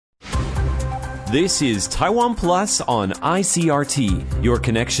This is Taiwan Plus on ICRT, your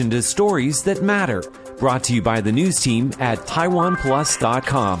connection to stories that matter. Brought to you by the news team at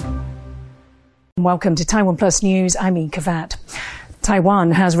taiwanplus.com. Welcome to Taiwan Plus News. I'm Yin Kavat. Taiwan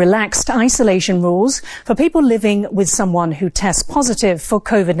has relaxed isolation rules for people living with someone who tests positive for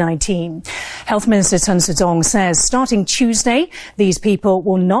COVID-19. Health Minister Chen Shizong says starting Tuesday, these people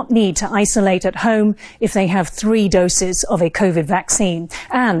will not need to isolate at home if they have 3 doses of a COVID vaccine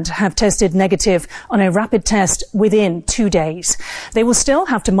and have tested negative on a rapid test within 2 days. They will still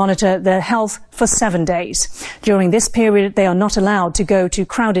have to monitor their health for 7 days. During this period, they are not allowed to go to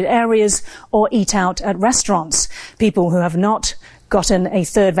crowded areas or eat out at restaurants. People who have not gotten a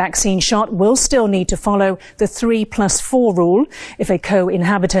 3rd vaccine shot will still need to follow the 3+4 rule if a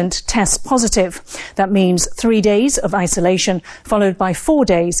co-inhabitant tests positive. That means 3 days of isolation followed by 4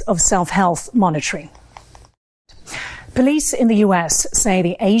 days of self-health monitoring. Police in the U.S. say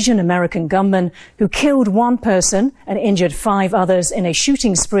the Asian American gunman who killed 1 person and injured 5 others in a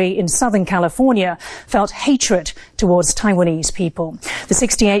shooting spree in Southern California felt hatred towards Taiwanese people. The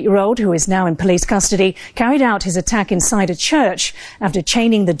 68-year-old, who is now in police custody, carried out his attack inside a church after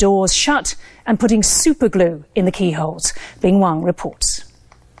chaining the doors shut and putting superglue in the keyholes. Bing Wang reports.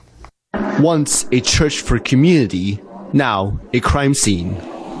 Once a church for community, now a crime scene.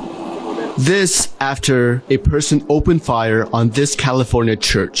 This after a person opened fire on this California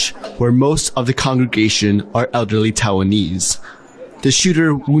church, where most of the congregation are elderly Taiwanese. The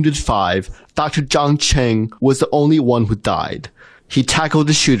shooter wounded 5. Dr. Zhang Cheng was the only one who died. He tackled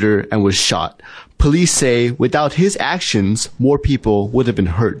the shooter and was shot. Police say without his actions, more people would have been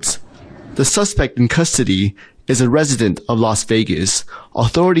hurt. The suspect in custody is a resident of Las Vegas.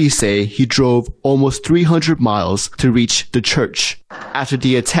 Authorities say he drove almost 300 miles to reach the church. After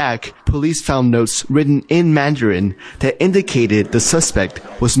the attack, police found notes written in Mandarin that indicated the suspect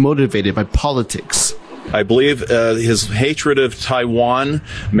was motivated by politics. I believe his hatred of Taiwan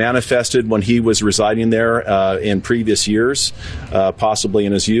manifested when he was residing there in previous years, possibly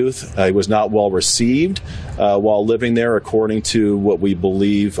in his youth. He was not well received while living there, according to what we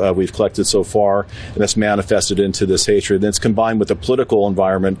believe we've collected so far, and that's manifested into this hatred. And it's combined with the political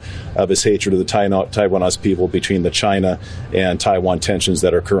environment of his hatred of the Taiwanese people between the China and Taiwan tensions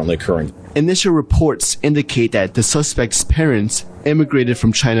that are currently occurring. Initial reports indicate that the suspect's parents immigrated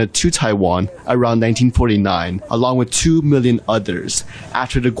from China to Taiwan around 1949, along with 2 million others,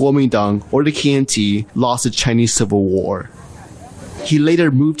 after the Kuomintang or the KMT lost the Chinese Civil War. He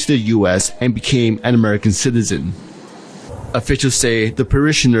later moved to the U.S. and became an American citizen. Officials say the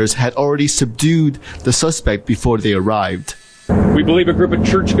parishioners had already subdued the suspect before they arrived. We believe a group of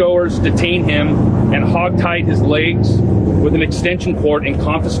churchgoers detained him and hogtied his legs with an extension cord and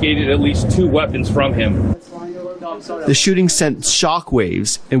confiscated at least 2 weapons from him. The shooting sent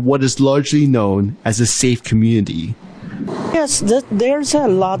shockwaves in what is largely known as a safe community. Yes, there's a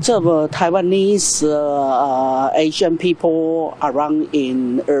lot of Taiwanese Asian people around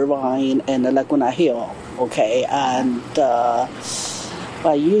in Irvine and Laguna Hill. Okay, and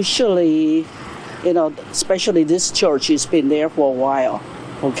but usually, especially this church has been there for a while.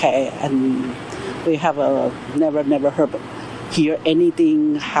 Okay, and we have never hear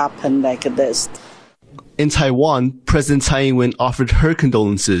anything happen like this. In Taiwan, President Tsai Ing-wen offered her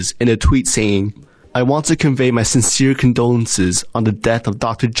condolences in a tweet saying, "I want to convey my sincere condolences on the death of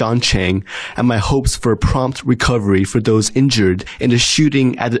Dr. Zhang Cheng and my hopes for a prompt recovery for those injured in the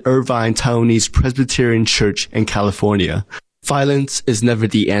shooting at the Irvine Taiwanese Presbyterian Church in California. Violence is never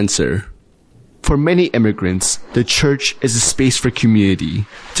the answer." For many immigrants, the church is a space for community,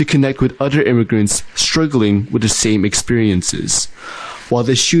 to connect with other immigrants struggling with the same experiences. While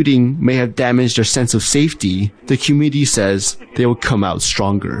the shooting may have damaged their sense of safety, the community says they will come out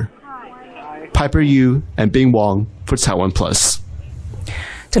stronger. Piper Yu and Bing Wang for Taiwan Plus.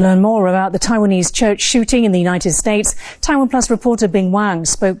 To learn more about the Taiwanese church shooting in the United States, Taiwan Plus reporter Bing Wang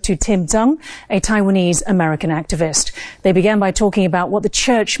spoke to Tim Zheng, a Taiwanese American activist. They began by talking about what the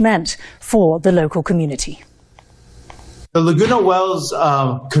church meant for the local community. The Laguna Wells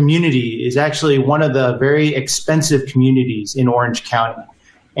community is actually one of the very expensive communities in Orange County.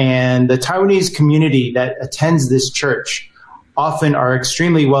 And the Taiwanese community that attends this church often are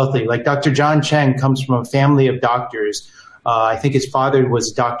extremely wealthy. Like Dr. Zhang Cheng comes from a family of doctors. I think his father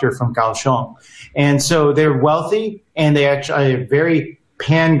was a doctor from Kaohsiung. And so they're wealthy, and they actually are very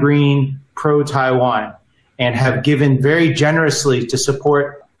pan-green, pro-Taiwan, and have given very generously to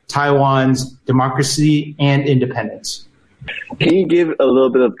support Taiwan's democracy and independence. Can you give a little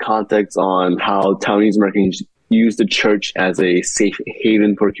bit of context on how Taiwanese Americans use the church as a safe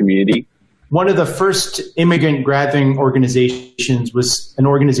haven for community? one of the first immigrant gathering organizations was an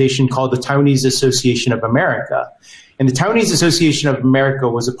organization called the Taiwanese Association of America. And the Taiwanese Association of America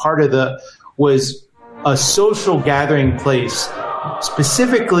was a social gathering place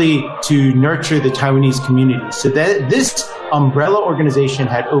specifically to nurture the Taiwanese community. So that this umbrella organization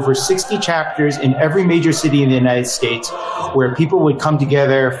had over 60 chapters in every major city in the United States, where people would come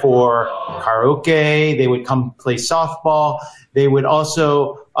together for karaoke, they would come play softball, they would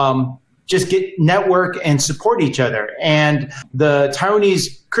also just get network and support each other. And the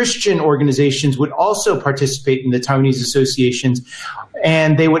Taiwanese Christian organizations would also participate in the Taiwanese associations,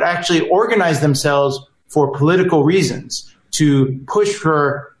 and they would actually organize themselves for political reasons to push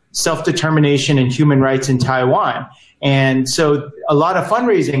for self-determination and human rights in Taiwan. And so a lot of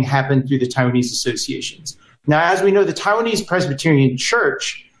fundraising happened through the Taiwanese associations. Now, as we know, the Taiwanese Presbyterian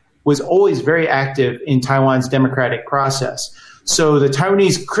Church was always very active in Taiwan's democratic process. So the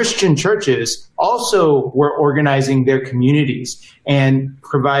Taiwanese Christian churches also were organizing their communities and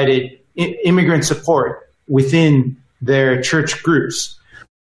provided immigrant support within their church groups.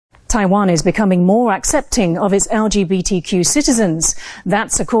 Taiwan is becoming more accepting of its LGBTQ citizens.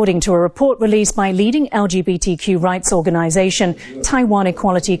 That's according to a report released by leading LGBTQ rights organization Taiwan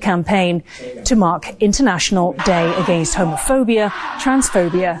Equality Campaign to mark International Day Against Homophobia,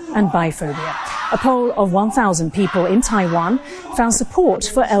 Transphobia and Biphobia. A poll of 1,000 people in Taiwan found support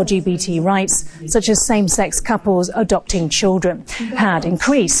for LGBT rights, such as same-sex couples adopting children, had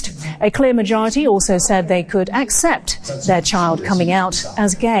increased. A clear majority also said they could accept their child coming out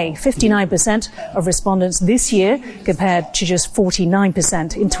as gay. 59% of respondents this year, compared to just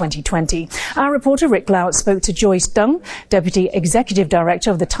 49% in 2020. Our reporter Rick Laut spoke to Joyce Deng, Deputy Executive Director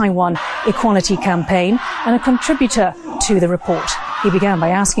of the Taiwan Equality Campaign and a contributor to the report. He began by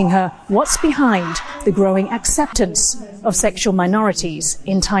asking her what's behind the growing acceptance of sexual minorities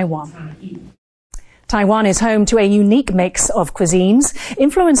in Taiwan. Taiwan is home to a unique mix of cuisines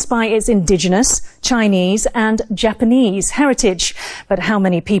influenced by its indigenous, Chinese and Japanese heritage. But how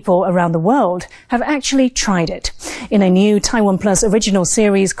many people around the world have actually tried it? In a new Taiwan Plus original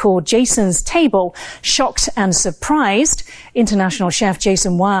series called Jason's Table, Shocked and Surprised, international chef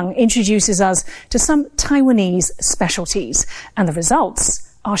Jason Wang introduces us to some Taiwanese specialties. And the results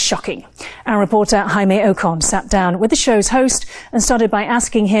are shocking. Our reporter Jaime Ocon sat down with the show's host and started by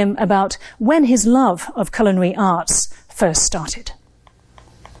asking him about when his love of culinary arts first started.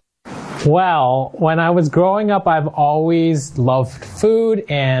 Well, when I was growing up, I've always loved food,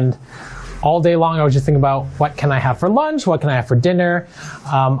 and all day long I was just thinking about what can I have for lunch, what can I have for dinner.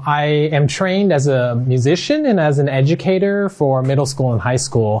 I am trained as a musician and as an educator for middle school and high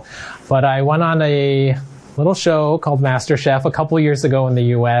school, but I went on a little show called MasterChef a couple years ago in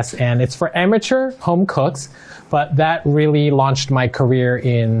the US, and it's for amateur home cooks, but that really launched my career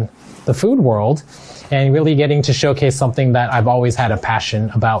in the food world and really getting to showcase something that I've always had a passion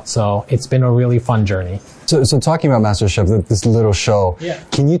about. So it's been a really fun journey. So talking about MasterChef, this little show,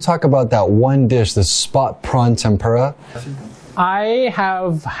 Can you talk about that one dish, the spot prawn tempura? I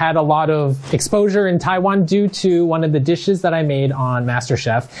have had a lot of exposure in Taiwan due to one of the dishes that I made on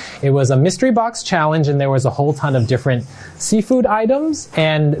MasterChef. It was a mystery box challenge, and there was a whole ton of different seafood items,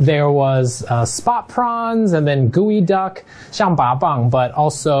 and there was spot prawns, and then gooey duck, 像拔蚌, but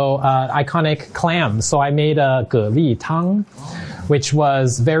also iconic clams. So I made a 蛤蜊汤, which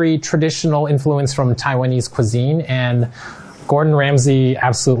was very traditional influence from Taiwanese cuisine, and Gordon Ramsay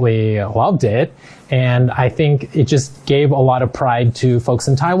absolutely loved it. And I think it just gave a lot of pride to folks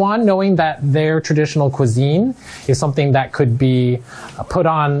in Taiwan, knowing that their traditional cuisine is something that could be put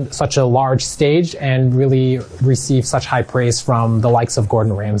on such a large stage and really receive such high praise from the likes of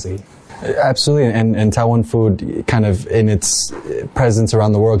Gordon Ramsay. Absolutely, and Taiwan food kind of in its presence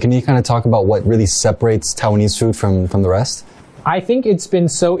around the world. Can you kind of talk about what really separates Taiwanese food from the rest? I think it's been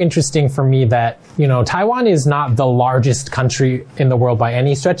so interesting for me that, Taiwan is not the largest country in the world by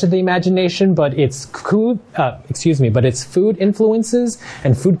any stretch of the imagination, but its food influences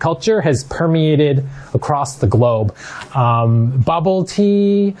and food culture has permeated across the globe. Bubble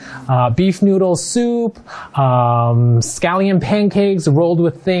tea, beef noodle soup, scallion pancakes rolled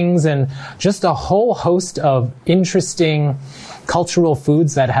with things, and just a whole host of interesting cultural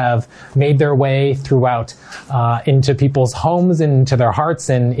foods that have made their way throughout into people's homes, into their hearts,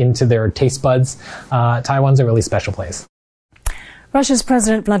 and into their taste buds. Taiwan's a really special place. Russia's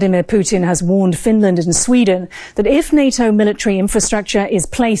President Vladimir Putin has warned Finland and Sweden that if NATO military infrastructure is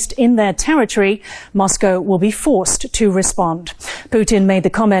placed in their territory, Moscow will be forced to respond. Putin made the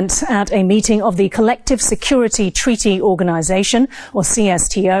comments at a meeting of the Collective Security Treaty Organization, or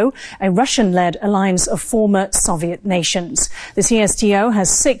CSTO, a Russian-led alliance of former Soviet nations. The CSTO has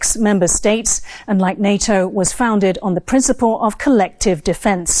 6 member states and, like NATO, was founded on the principle of collective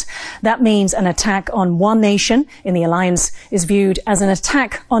defense. That means an attack on one nation in the alliance is viewed as an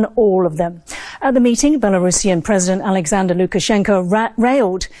attack on all of them. At the meeting, Belarusian President Alexander Lukashenko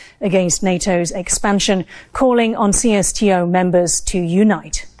railed against NATO's expansion, calling on CSTO members to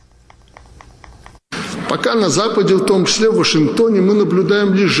unite. Пока на Западе, в том числе в Вашингтоне, мы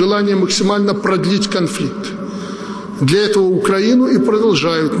наблюдаем лишь желание максимально продлить конфликт. Для этого Украину и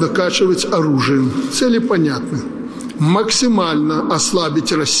продолжают накачивать оружием. Цели понятны. Максимально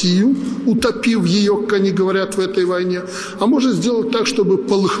ослабить Россию, утопив ее, как они говорят, в этой войне, а может сделать так, чтобы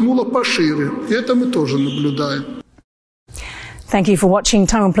полыхнуло пошире. И это мы тоже наблюдаем. Thank you for watching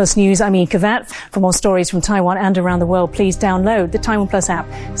Taiwan Plus News. I'm Kavat. For more stories from Taiwan and around the world, please download the Taiwan Plus app.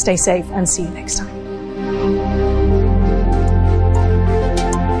 Stay safe and see you next time.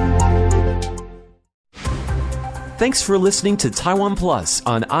 Thanks for listening to Taiwan Plus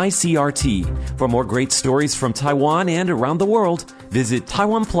on ICRT. For more great stories from Taiwan and around the world, visit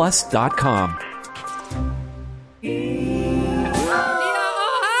taiwanplus.com.